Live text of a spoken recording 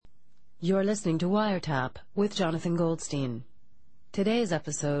You're listening to WireTap with Jonathan Goldstein. Today's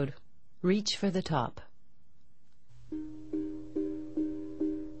episode, Reach for the Top.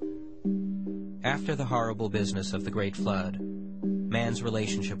 After the horrible business of the Great Flood, man's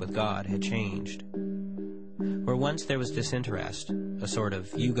relationship with God had changed. Where once there was disinterest, a sort of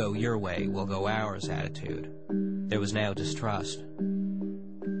you go your way, we'll go ours attitude, there was now distrust.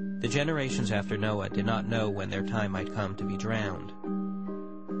 The generations after Noah did not know when their time might come to be drowned.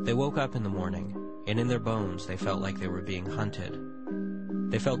 They woke up in the morning, and in their bones they felt like they were being hunted.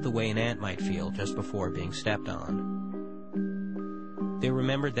 They felt the way an ant might feel just before being stepped on. They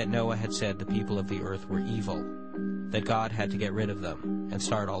remembered that Noah had said the people of the earth were evil, that God had to get rid of them and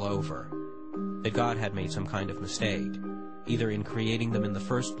start all over, that God had made some kind of mistake, either in creating them in the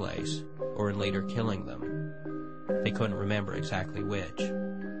first place or in later killing them. They couldn't remember exactly which.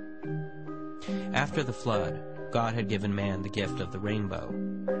 After the flood, God had given man the gift of the rainbow.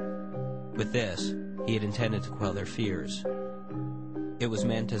 With this, he had intended to quell their fears. It was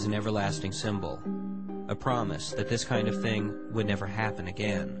meant as an everlasting symbol, a promise that this kind of thing would never happen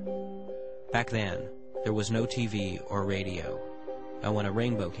again. Back then, there was no TV or radio, and when a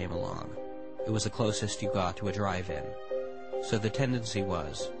rainbow came along, it was the closest you got to a drive-in, so the tendency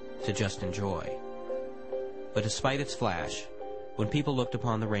was to just enjoy. But despite its flash, when people looked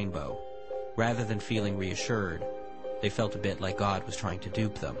upon the rainbow, rather than feeling reassured, they felt a bit like God was trying to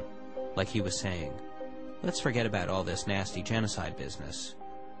dupe them, like he was saying, let's forget about all this nasty genocide business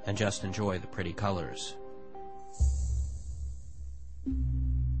and just enjoy the pretty colors.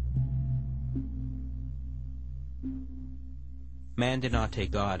 Man did not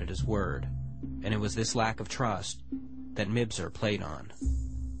take God at his word, and it was this lack of trust that Mibzar played on.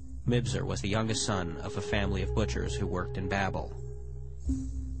 Mibzar was the youngest son of a family of butchers who worked in Babel.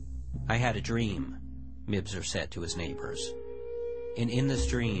 I had a dream, Mibzar said to his neighbors. And in this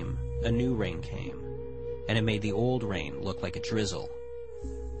dream, a new rain came, and it made the old rain look like a drizzle.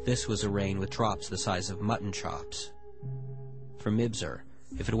 This was a rain with drops the size of mutton chops. For Mibzar,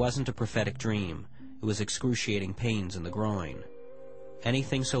 if it wasn't a prophetic dream, it was excruciating pains in the groin.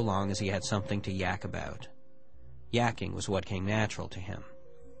 Anything so long as he had something to yak about. Yakking was what came natural to him.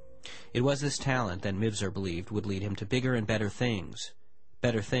 It was this talent that Mibzar believed would lead him to bigger and better things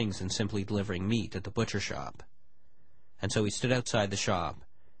than simply delivering meat at the butcher shop. And so he stood outside the shop,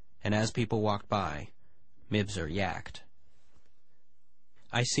 and as people walked by, Mibzar yacked.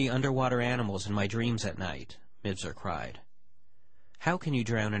 I see underwater animals in my dreams at night, Mibzar cried. How can you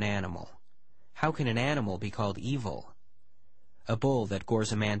drown an animal? How can an animal be called evil? A bull that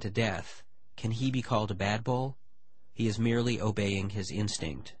gores a man to death, can he be called a bad bull? He is merely obeying his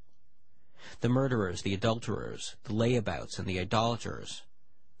instinct. The murderers, the adulterers, the layabouts, and the idolaters,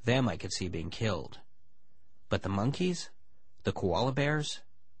 them I could see being killed. But the monkeys? The koala bears?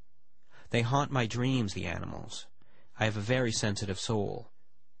 They haunt my dreams, the animals. I have a very sensitive soul.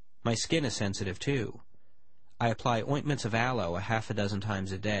 My skin is sensitive, too. I apply ointments of aloe 6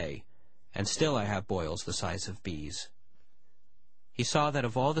 times a day, and still I have boils the size of bees. He saw that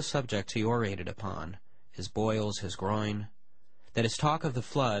of all the subjects he orated upon, his boils, his groin, that his talk of the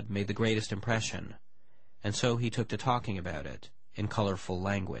flood made the greatest impression, and so he took to talking about it in colorful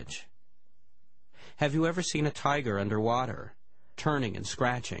language. Have you ever seen a tiger underwater, turning and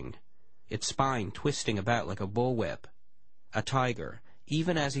scratching, its spine twisting about like a bullwhip? A tiger,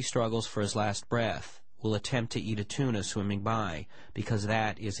 even as he struggles for his last breath, will attempt to eat a tuna swimming by, because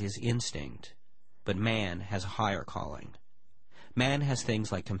that is his instinct. But man has a higher calling. Man has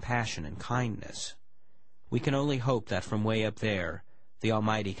things like compassion and kindness. We can only hope that from way up there, the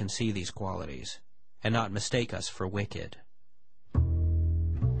Almighty can see these qualities, and not mistake us for wicked.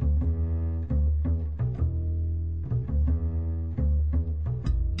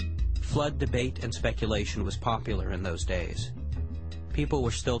 Flood debate and speculation was popular in those days. People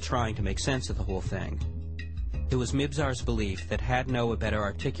were still trying to make sense of the whole thing. It was Mibzar's belief that had Noah better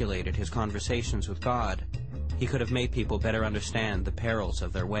articulated his conversations with God, he could have made people better understand the perils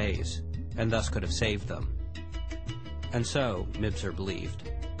of their ways, and thus could have saved them. And so, Mibzar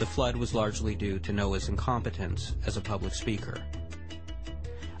believed, the flood was largely due to Noah's incompetence as a public speaker.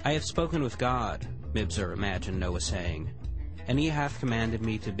 I have spoken with God, Mibzar imagined Noah saying, and he hath commanded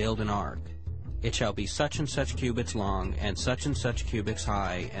me to build an ark. It shall be such and such cubits long, and such cubits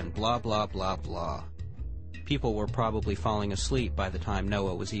high, and blah blah blah blah. People were probably falling asleep by the time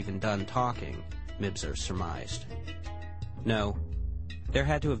Noah was even done talking, Mibzar surmised. No, there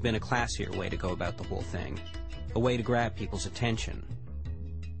had to have been a classier way to go about the whole thing, a way to grab people's attention.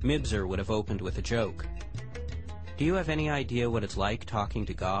 Mibzar would have opened with a joke. Do you have any idea what it's like talking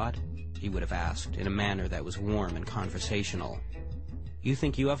to God? He would have asked in a manner that was warm and conversational. You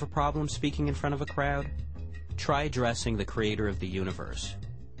think you have a problem speaking in front of a crowd? Try addressing the creator of the universe.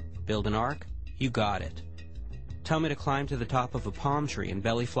 Build an ark? You got it. Tell me to climb to the top of a palm tree and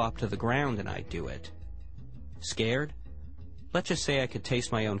belly flop to the ground and I'd do it. Scared? Let's just say I could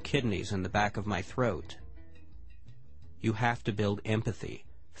taste my own kidneys in the back of my throat. You have to build empathy,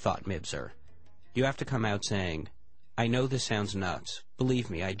 thought Mibzer. You have to come out saying, I know this sounds nuts. Believe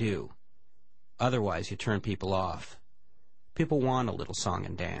me, I do. Otherwise, you turn people off. People want a little song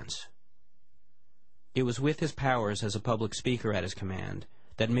and dance. It was with his powers as a public speaker at his command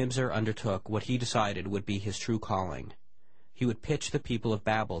that Mibzer undertook what he decided would be his true calling. He would pitch the people of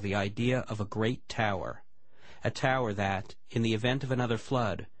Babel the idea of a great tower, a tower that, in the event of another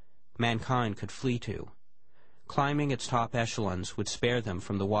flood, mankind could flee to. Climbing its top echelons would spare them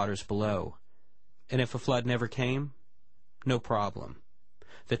from the waters below, and if a flood never came, no problem.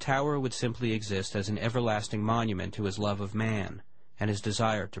 The tower would simply exist as an everlasting monument to his love of man and his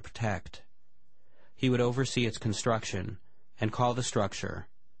desire to protect. He would oversee its construction and call the structure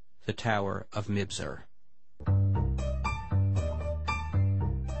the Tower of Mibzer.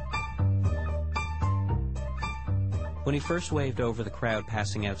 When he first waved over the crowd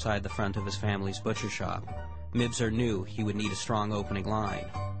passing outside the front of his family's butcher shop, Mibzer knew he would need a strong opening line.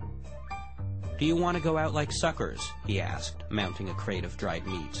 Do you want to go out like suckers? He asked, mounting a crate of dried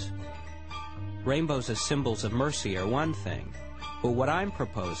meats. Rainbows as symbols of mercy are one thing, but what I'm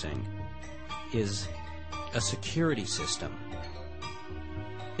proposing is a security system.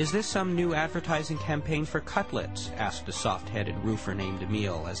 Is this some new advertising campaign for cutlets? Asked a soft-headed roofer named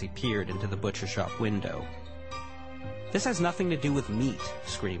Emile as he peered into the butcher shop window. This has nothing to do with meat,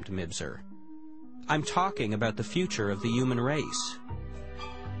 screamed Mibzer. I'm talking about the future of the human race.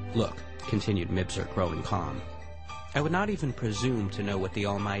 Look, continued Mibzer, growing calm, I would not even presume to know what the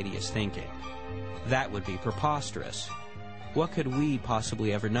Almighty is thinking. That would be preposterous. What could we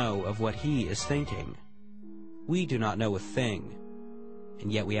possibly ever know of what He is thinking? We do not know a thing,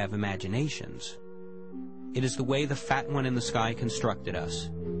 and yet we have imaginations. It is the way the fat one in the sky constructed us,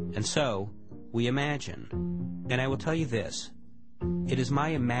 and so we imagine. And I will tell you this, it is my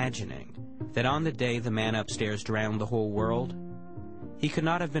imagining that on the day the man upstairs drowned the whole world, he could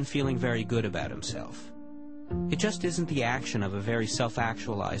not have been feeling very good about himself. It just isn't the action of a very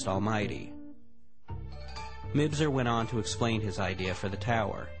self-actualized Almighty. Mibzer went on to explain his idea for the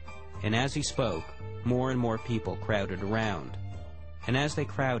tower, and as he spoke, more and more people crowded around. And as they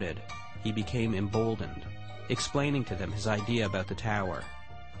crowded, he became emboldened, explaining to them his idea about the tower.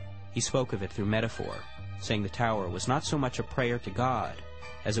 He spoke of it through metaphor, saying the tower was not so much a prayer to God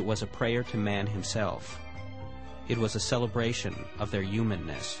as it was a prayer to man himself. It was a celebration of their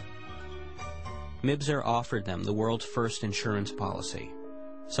humanness. Mibzer offered them the world's first insurance policy,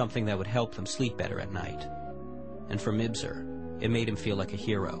 something that would help them sleep better at night. And for Mibzer, it made him feel like a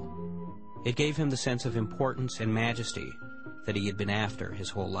hero. It gave him the sense of importance and majesty that he had been after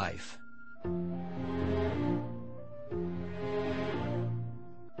his whole life.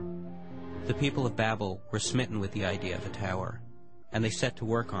 The people of Babel were smitten with the idea of a tower, and they set to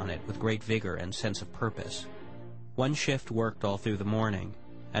work on it with great vigor and sense of purpose. One shift worked all through the morning,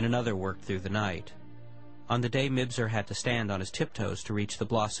 and another worked through the night. On the day Mibzer had to stand on his tiptoes to reach the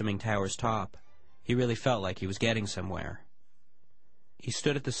blossoming tower's top, he really felt like he was getting somewhere. He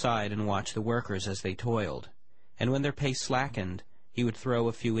stood at the side and watched the workers as they toiled, and when their pace slackened, he would throw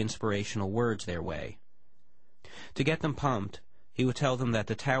a few inspirational words their way. To get them pumped, he would tell them that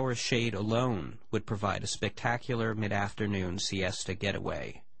the tower's shade alone would provide a spectacular mid-afternoon siesta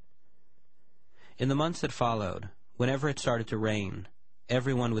getaway. In the months that followed, whenever it started to rain,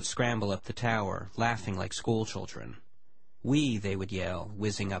 everyone would scramble up the tower, laughing like schoolchildren. "We," they would yell,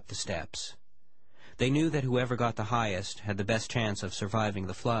 whizzing up the steps. They knew that whoever got the highest had the best chance of surviving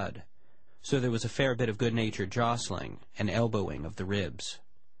the flood, so there was a fair bit of good-natured jostling and elbowing of the ribs.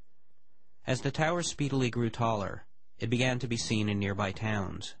 As the tower speedily grew taller, it began to be seen in nearby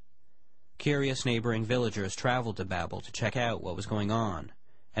towns. Curious neighboring villagers traveled to Babel to check out what was going on,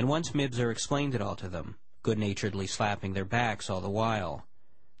 and once Mibzer explained it all to them, good-naturedly slapping their backs all the while,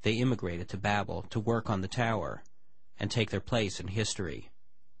 they immigrated to Babel to work on the tower and take their place in history.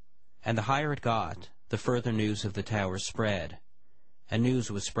 And the higher it got, the further news of the tower spread. And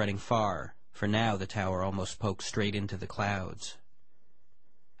news was spreading far, for now the tower almost poked straight into the clouds.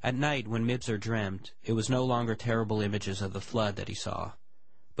 At night, when Mibzer dreamt, it was no longer terrible images of the flood that he saw,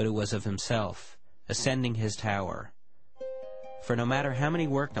 but it was of himself, ascending his tower. For no matter how many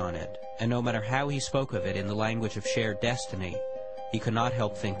worked on it, and no matter how he spoke of it in the language of shared destiny, he could not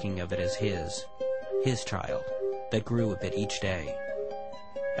help thinking of it as his child, that grew a bit each day.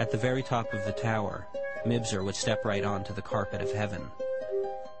 At the very top of the tower, Mibzer would step right onto the carpet of heaven,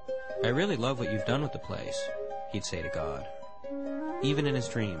 I really love what you've done with the place, he'd say to God. Even in his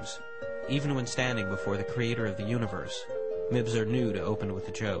dreams, even when standing before the creator of the universe, Mibzer knew to open with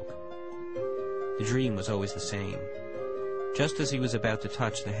a joke. The dream was always the same. Just as he was about to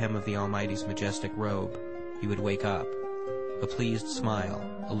touch the hem of the Almighty's majestic robe, he would wake up, a pleased smile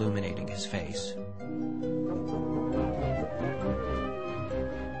illuminating his face.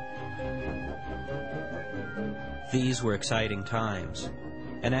 These were exciting times,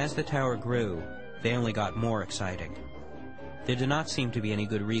 and as the tower grew, they only got more exciting. There did not seem to be any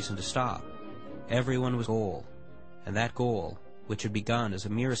good reason to stop. Everyone was goal, and that goal, which had begun as a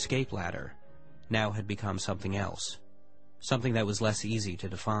mere escape ladder, now had become something else, something that was less easy to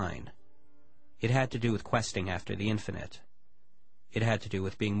define. It had to do with questing after the infinite. It had to do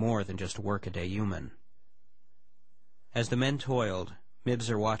with being more than just a workaday human. As the men toiled,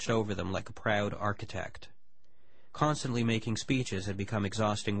 Mibzer watched over them like a proud architect. Constantly making speeches had become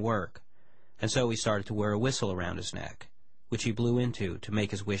exhausting work, and so he started to wear a whistle around his neck, which he blew into to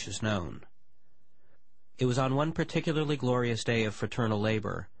make his wishes known. It was on one particularly glorious day of fraternal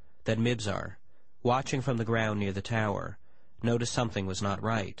labor that Mibzar, watching from the ground near the tower, noticed something was not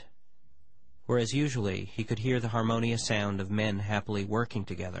right. Whereas usually he could hear the harmonious sound of men happily working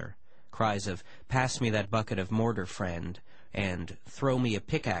together, cries of, "Pass me that bucket of mortar, friend," and "Throw me a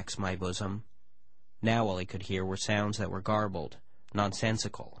pickaxe, my bosom," now all he could hear were sounds that were garbled,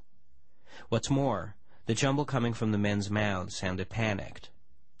 nonsensical. What's more, the jumble coming from the men's mouths sounded panicked,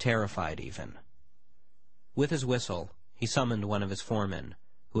 terrified even. With his whistle, he summoned one of his foremen,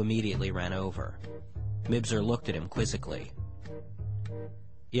 who immediately ran over. Mibzer looked at him quizzically.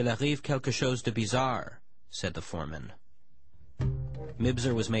 "Il arrive quelque chose de bizarre," said the foreman.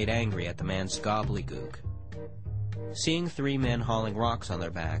 Mibzer was made angry at the man's gobbledygook. Seeing 3 men hauling rocks on their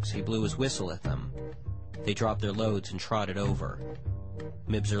backs, he blew his whistle at them. They dropped their loads and trotted over.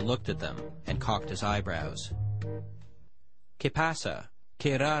 Mibzer looked at them and cocked his eyebrows. "Que pasa?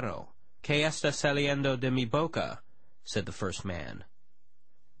 Que raro? Que está saliendo de mi boca?" said the first man.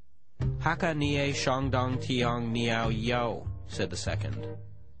 "Haka nie shangdong tiong niao yo," said the second.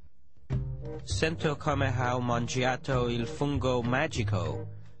 "Sento come how mangiato il fungo magico,"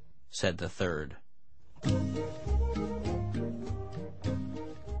 said the third.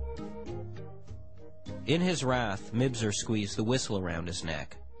 In his wrath, Mibzer squeezed the whistle around his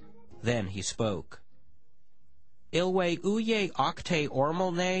neck. Then he spoke. "Ilwe uye octe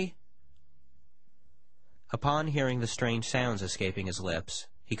ormalne?" Upon hearing the strange sounds escaping his lips,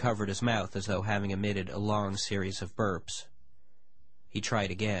 he covered his mouth as though having emitted a long series of burps. He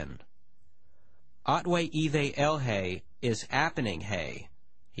tried again. "Otwe ithe elhe is happening hey,"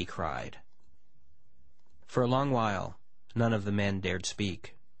 he cried. For a long while, none of the men dared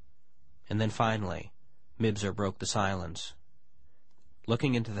speak. And then finally, Mibzer broke the silence.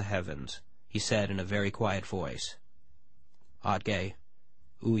 Looking into the heavens, he said in a very quiet voice, "Otge,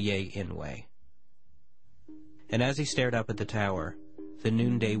 uye inwe." And as he stared up at the tower, the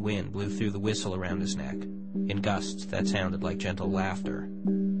noonday wind blew through the whistle around his neck, in gusts that sounded like gentle laughter.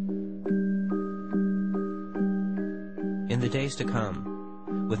 In the days to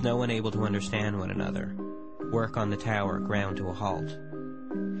come, with no one able to understand one another, work on the tower ground to a halt.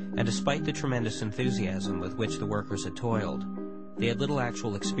 And despite the tremendous enthusiasm with which the workers had toiled, they had little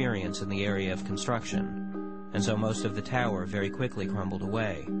actual experience in the area of construction, and so most of the tower very quickly crumbled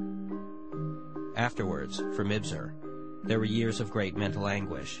away. Afterwards, for Mibzer, there were years of great mental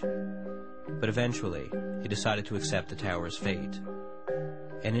anguish. But eventually, he decided to accept the tower's fate.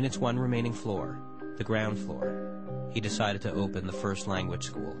 And in its one remaining floor, the ground floor, he decided to open the first language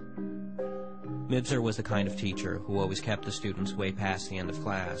school. Mibzer was the kind of teacher who always kept the students way past the end of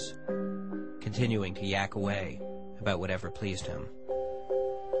class, continuing to yak away about whatever pleased him.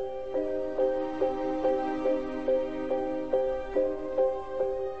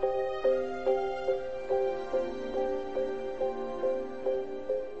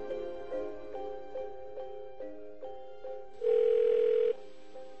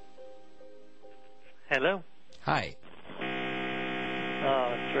 Hello? Hi.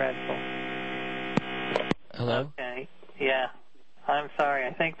 Oh, it's dreadful. Hello? Okay. Yeah. I'm sorry.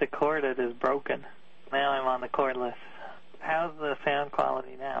 I think the cord is broken. Now I'm on the cordless. How's the sound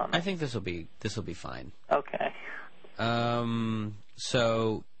quality now? I think this will be fine. Okay.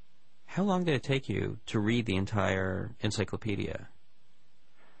 So, how long did it take you to read the entire encyclopedia?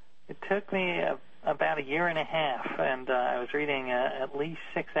 It took me about a year and a half, and I was reading at least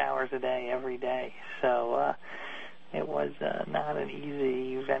 6 hours a day every day. So it was not an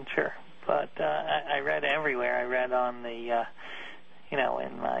easy venture. But I read everywhere. I read on the,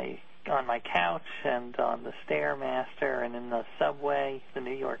 on my couch and on the Stairmaster and in the subway, the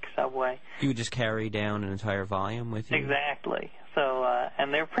New York subway. You would just carry down an entire volume with you? Exactly. So,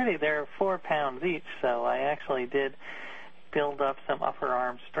 and they're 4 pounds each, so I actually did build up some upper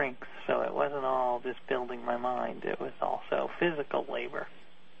arm strength. So it wasn't all just building my mind. It was also physical labor.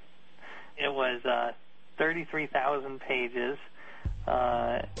 It was 33,000 pages,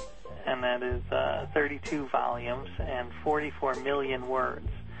 and that is 32 volumes and 44 million words.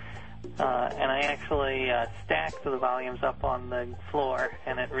 And I actually stacked the volumes up on the floor,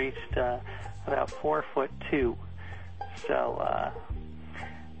 and it reached about 4'2". So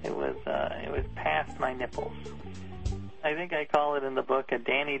it was past my nipples. I think I call it in the book a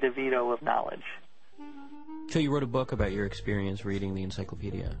Danny DeVito of knowledge. So you wrote a book about your experience reading the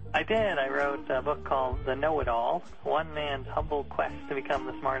encyclopedia? I did. I wrote a book called The Know-It-All, One Man's Humble Quest to Become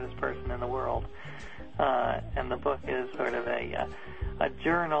the Smartest Person in the World. And the book is sort of a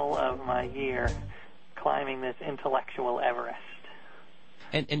journal of my year climbing this intellectual Everest.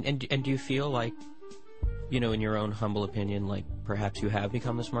 And do you feel like, in your own humble opinion, like perhaps you have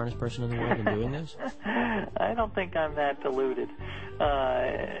become the smartest person in the world in doing this? I don't think I'm that deluded.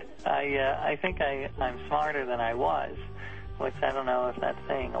 I think I'm smarter than I was, which I don't know if that's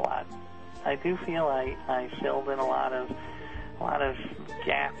saying a lot. I do feel I filled in a lot of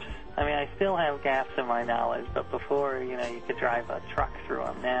gaps. I mean, I still have gaps in my knowledge, but before, you could drive a truck through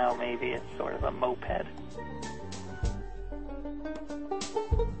them. Now maybe it's sort of a moped.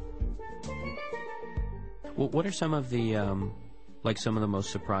 Well, what are some of the most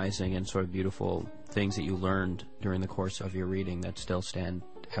surprising and sort of beautiful things that you learned during the course of your reading that still stand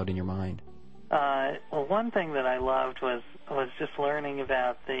out in your mind? Well, one thing that I loved was just learning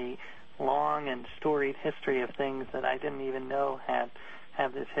about the long and storied history of things that I didn't even know had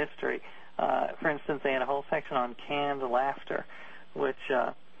this history. For instance, they had a whole section on canned laughter, which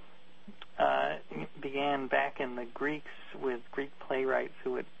began back in the Greeks with Greek playwrights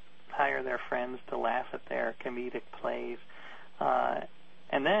who would hire their friends to laugh at their comedic plays.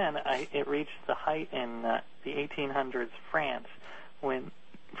 And then it reached the height in the 1800s France, when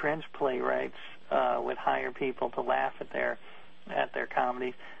French playwrights would hire people to laugh at their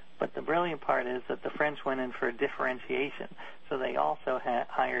comedies. But the brilliant part is that the French went in for differentiation. So they also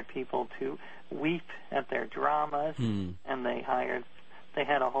hired people to weep at their dramas, and they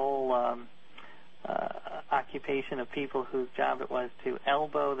had a whole occupation of people whose job it was to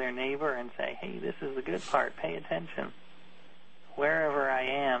elbow their neighbor and say, hey, this is the good part, pay attention. Wherever I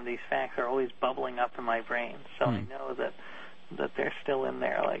am, these facts are always bubbling up in my brain, so I know that they're still in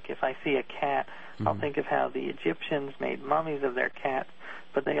there. Like if I see a cat, I'll think of how the Egyptians made mummies of their cats,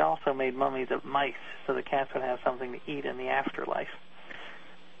 but they also made mummies of mice, so the cats would have something to eat in the afterlife,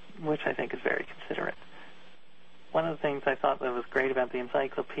 which I think is very considerate. One of the things I thought that was great about the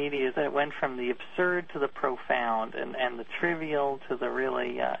encyclopedia is that it went from the absurd to the profound and the trivial to the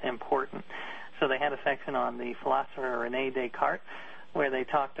really important. So they had a section on the philosopher René Descartes, where they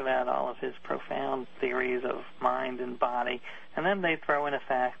talked about all of his profound theories of mind and body, and then they'd throw in a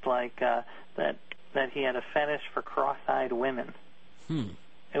fact like that he had a fetish for cross-eyed women.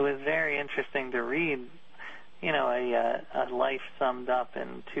 It was very interesting to read, a life summed up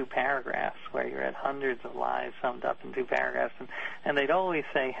in 2 paragraphs, where you read hundreds of lives summed up in 2 paragraphs, and they'd always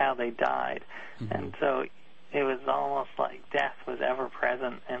say how they died. And so it was almost like death was ever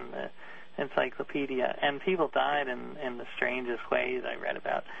present in the encyclopedia, and people died in the strangest ways. I read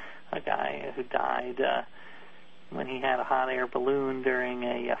about a guy who died when he had a hot air balloon during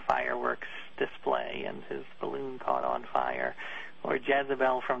a fireworks display, and his balloon caught on fire. Or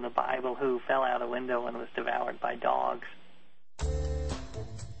Jezebel from the Bible, who fell out a window and was devoured by dogs.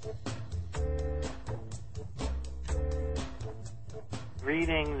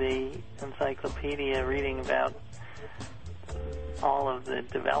 Reading the encyclopedia, reading about all of the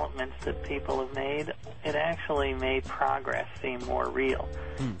developments that people have made, it actually made progress seem more real.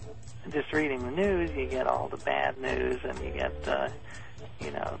 Just reading the news, you get all the bad news, and you get the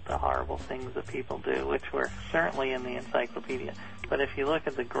horrible things that people do, which were certainly in the encyclopedia. But if you look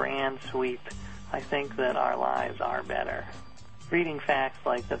at the grand sweep, I think that our lives are better. Reading facts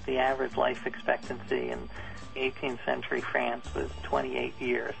like that the average life expectancy in 18th century France was 28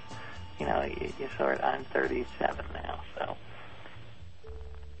 years. I'm 37 now, so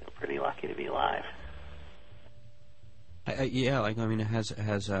I'm pretty lucky to be alive. Has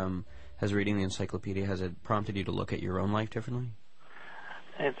reading the encyclopedia, has it prompted you to look at your own life differently?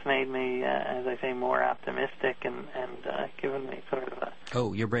 It's made me, as I say, more optimistic and given me sort of a...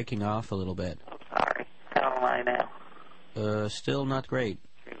 Oh, you're breaking off a little bit. Oh, sorry. How am I now? Still not great.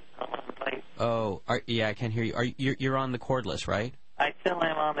 Hold on, please. Oh, I can't hear you. You're on the cordless, right? I still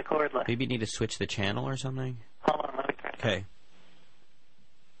am on the cordless. Maybe you need to switch the channel or something? Hold on, let me try. Okay.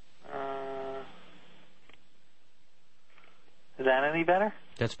 any better?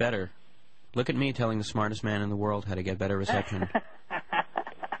 That's better. Look at me telling the smartest man in the world how to get better reception.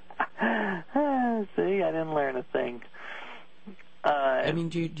 See, I didn't learn a thing. I mean,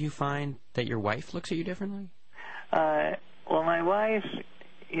 do you find that your wife looks at you differently? Well, my wife,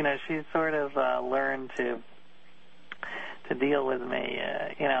 she's sort of learned to deal with me.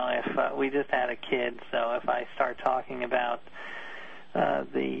 If we just had a kid, so if I start talking about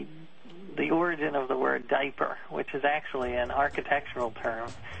the origin of the word diaper, which is actually an architectural term,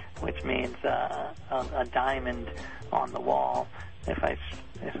 which means a diamond on the wall. If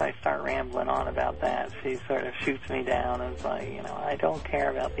I start rambling on about that, she sort of shoots me down and is like, I don't care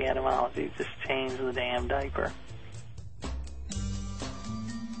about the etymology, just change the damn diaper.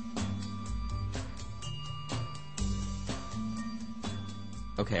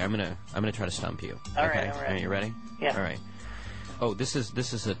 Okay, I'm gonna try to stump you. All okay? right, all right. Are you ready? Yeah. All right. Oh, this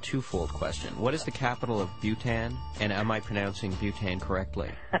is a twofold question. What is the capital of Bhutan, and am I pronouncing Bhutan correctly?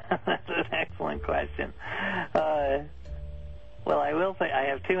 That's an excellent question. Well, I will say I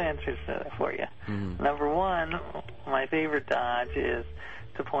have two answers for you. Mm-hmm. Number one, my favorite dodge is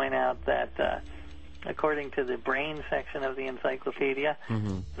to point out that according to the brain section of the encyclopedia,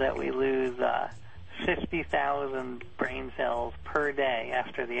 that we lose 50,000 brain cells per day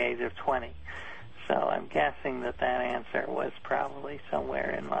after the age of 20. So I'm guessing that answer was probably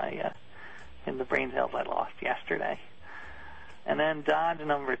somewhere in the brain cells I lost yesterday. And then dodge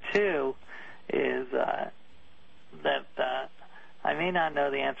number two is that I may not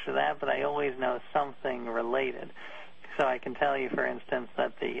know the answer to that, but I always know something related. So I can tell you, for instance,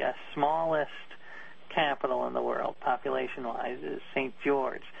 that the smallest capital in the world, population-wise, is St.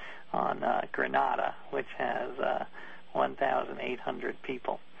 George on Grenada, which has 1,800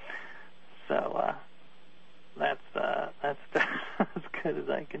 people. So that's as good as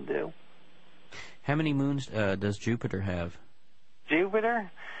I can do. How many moons does Jupiter have? Jupiter?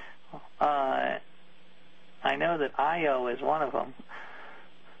 I know that Io is one of them.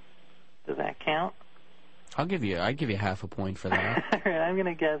 Does that count? I'll give you half a point for that. I'm going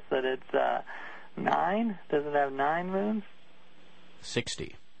to guess that it's 9. Does it have 9 moons?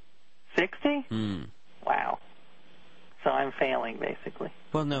 60. 60? Hmm. Wow. So I'm failing, basically.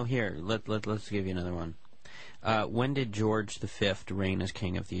 Well, no. Here, let's give you another one. When did George V reign as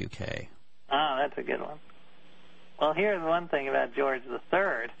king of the UK? Oh, that's a good one. Well, here's one thing about George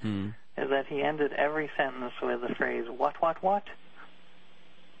III. Is that he ended every sentence with the phrase, what?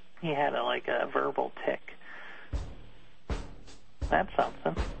 He had a verbal tick. That's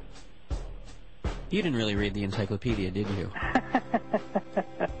something. You didn't really read the encyclopedia, did you?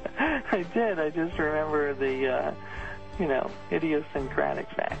 I did. I just remember the, idiosyncratic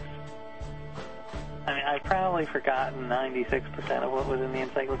facts. I mean, I've probably forgotten 96% of what was in the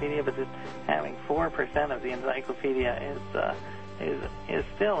encyclopedia, but just having 4% of the encyclopedia is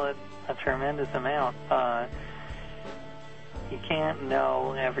still a tremendous amount. You can't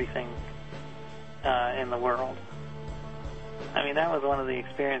know everything in the world. I mean, that was one of the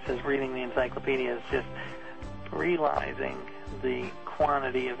experiences reading the encyclopedia, is just realizing the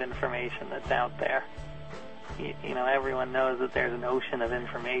quantity of information that's out there. Everyone knows that there's an ocean of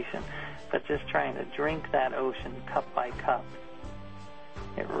information, but just trying to drink that ocean cup by cup,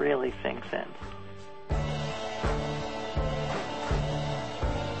 it really sinks in.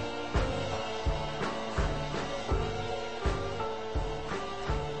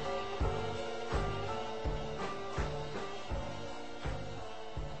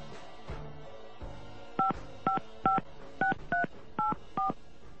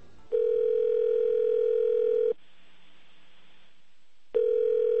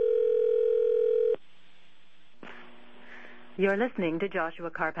 You're listening to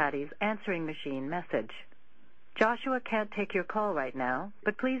Joshua Carpatti's answering machine message. Joshua can't take your call right now,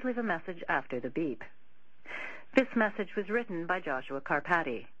 but please leave a message after the beep. This message was written by Joshua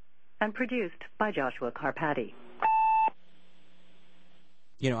Carpatti and produced by Joshua Carpatti.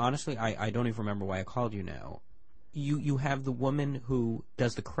 Honestly, I don't even remember why I called you now. You have the woman who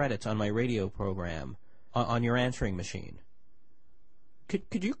does the credits on my radio program on your answering machine.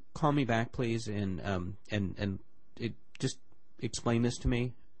 Could you call me back, please, and just explain this to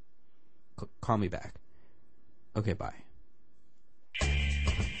me? Call me back. Okay, bye.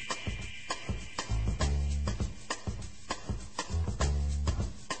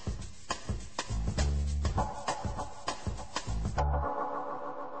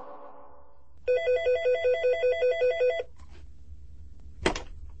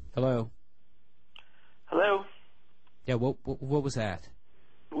 Hello? Hello? Yeah, what was that?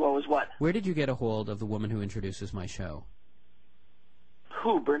 What was what? Where did you get a hold of the woman who introduces my show?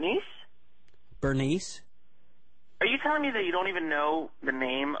 Who, Bernice? Bernice? Are you telling me that you don't even know the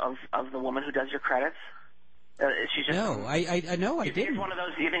name of the woman who does your credits? She's just No, I know I didn't.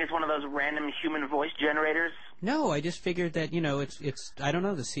 Do you think it's one of those random human voice generators? No, I just figured that, it's I don't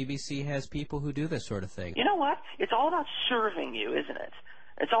know, the CBC has people who do this sort of thing. You know what? It's all about serving you, isn't it?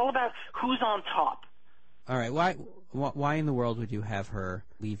 It's all about who's on top. All right, why in the world would you have her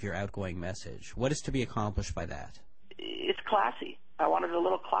leave your outgoing message? What is to be accomplished by that? It's classy. I wanted a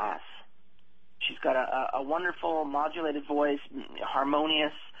little class. She's got a wonderful modulated voice,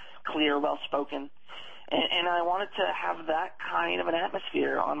 harmonious, clear, well-spoken. And I wanted to have that kind of an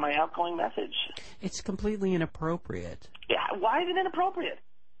atmosphere on my outgoing message. It's completely inappropriate. Yeah, why is it inappropriate?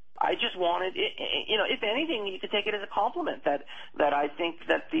 I just wanted, if anything, you could take it as a compliment that I think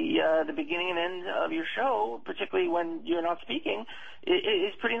that the beginning and end of your show, particularly when you're not speaking,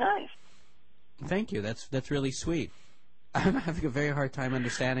 is pretty nice. Thank you. That's really sweet. I'm having a very hard time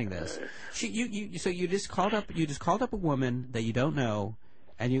understanding this. So you just called up a woman that you don't know.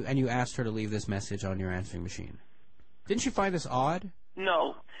 And you asked her to leave this message on your answering machine. Didn't you find this odd?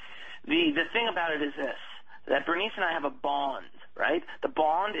 No. The thing about it is this, that Bernice and I have a bond, right? The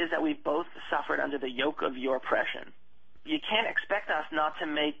bond is that we've both suffered under the yoke of your oppression. You can't expect us not to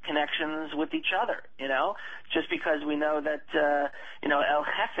make connections with each other, just because we know that, El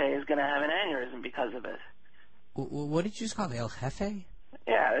Jefe is going to have an aneurysm because of it. What did you just call it, El Jefe?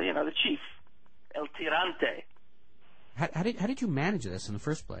 Yeah, the chief, El Tirante. How did you manage this in the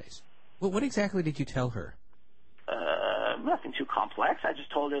first place? What exactly did you tell her? Nothing too complex. I just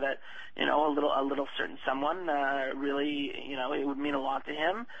told her that, a little certain someone really, it would mean a lot to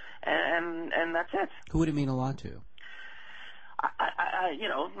him, and that's it. Who would it mean a lot to?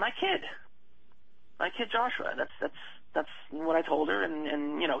 My kid Joshua. That's what I told her,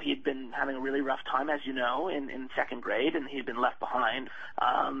 and he'd been having a really rough time, as you know, in second grade, and he'd been left behind,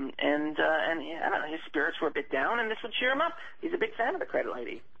 and I don't know, his spirits were a bit down, and this would cheer him up. He's a big fan of the credit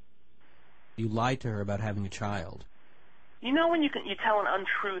lady. You lied to her about having a child. When you tell an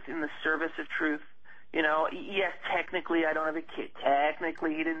untruth in the service of truth. Yes, technically I don't have a kid.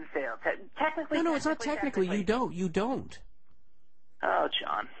 Technically he didn't fail. Technically. No, it's not technically. You don't. Oh,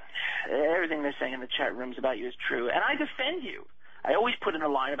 John. Everything they're saying in the chat rooms about you is true, and I defend you. I always put in a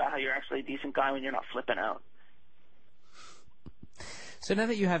line about how you're actually a decent guy when you're not flipping out. So now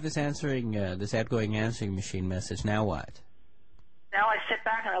that you have this outgoing answering machine message, now what? Now I sit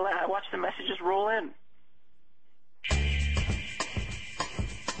back and I watch the messages roll in.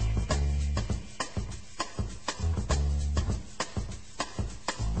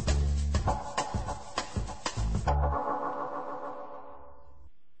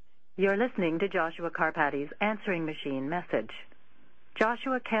 You're listening to Joshua Carpatti's answering machine message.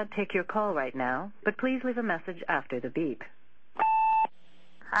 Joshua can't take your call right now, but please leave a message after the beep.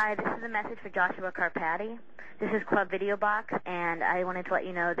 Hi, this is a message for Joshua Carpatti. This is Club Video Box, and I wanted to let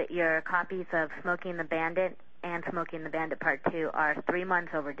you know that your copies of Smoking the Bandit and Smoking the Bandit Part 2 are 3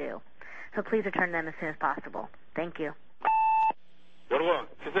 months overdue. So please return them as soon as possible. Thank you. 여러분,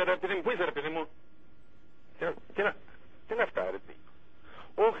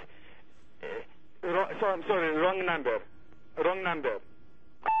 I'm sorry, wrong number.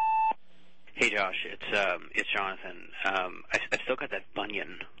 Hey Josh, it's Jonathan. I still got that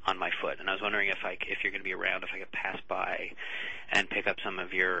bunion on my foot, and I was wondering if you're going to be around, if I could pass by and pick up some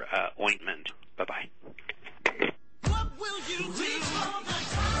of your ointment. Bye bye. What will you do all the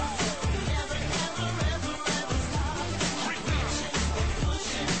time? Never, ever, ever, ever stop. Reaching,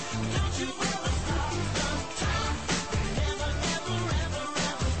 pushing, don't you ever stop the time. Never, ever, ever,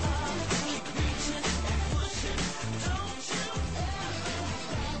 ever stop. Keep reaching and pushing, don't you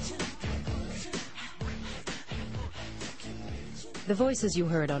ever. The voices you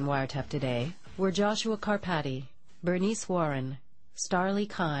heard on WireTap today were Joshua Carpatti, Bernice Warren, Starlee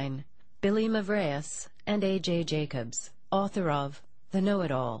Kine, Billy Mavreas, and A.J. Jacobs, author of The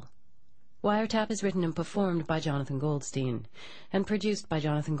Know-It-All. WireTap is written and performed by Jonathan Goldstein, and produced by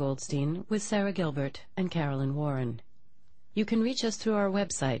Jonathan Goldstein with Sarah Gilbert and Carolyn Warren. You can reach us through our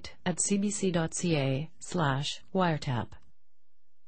website at cbc.ca/wiretap.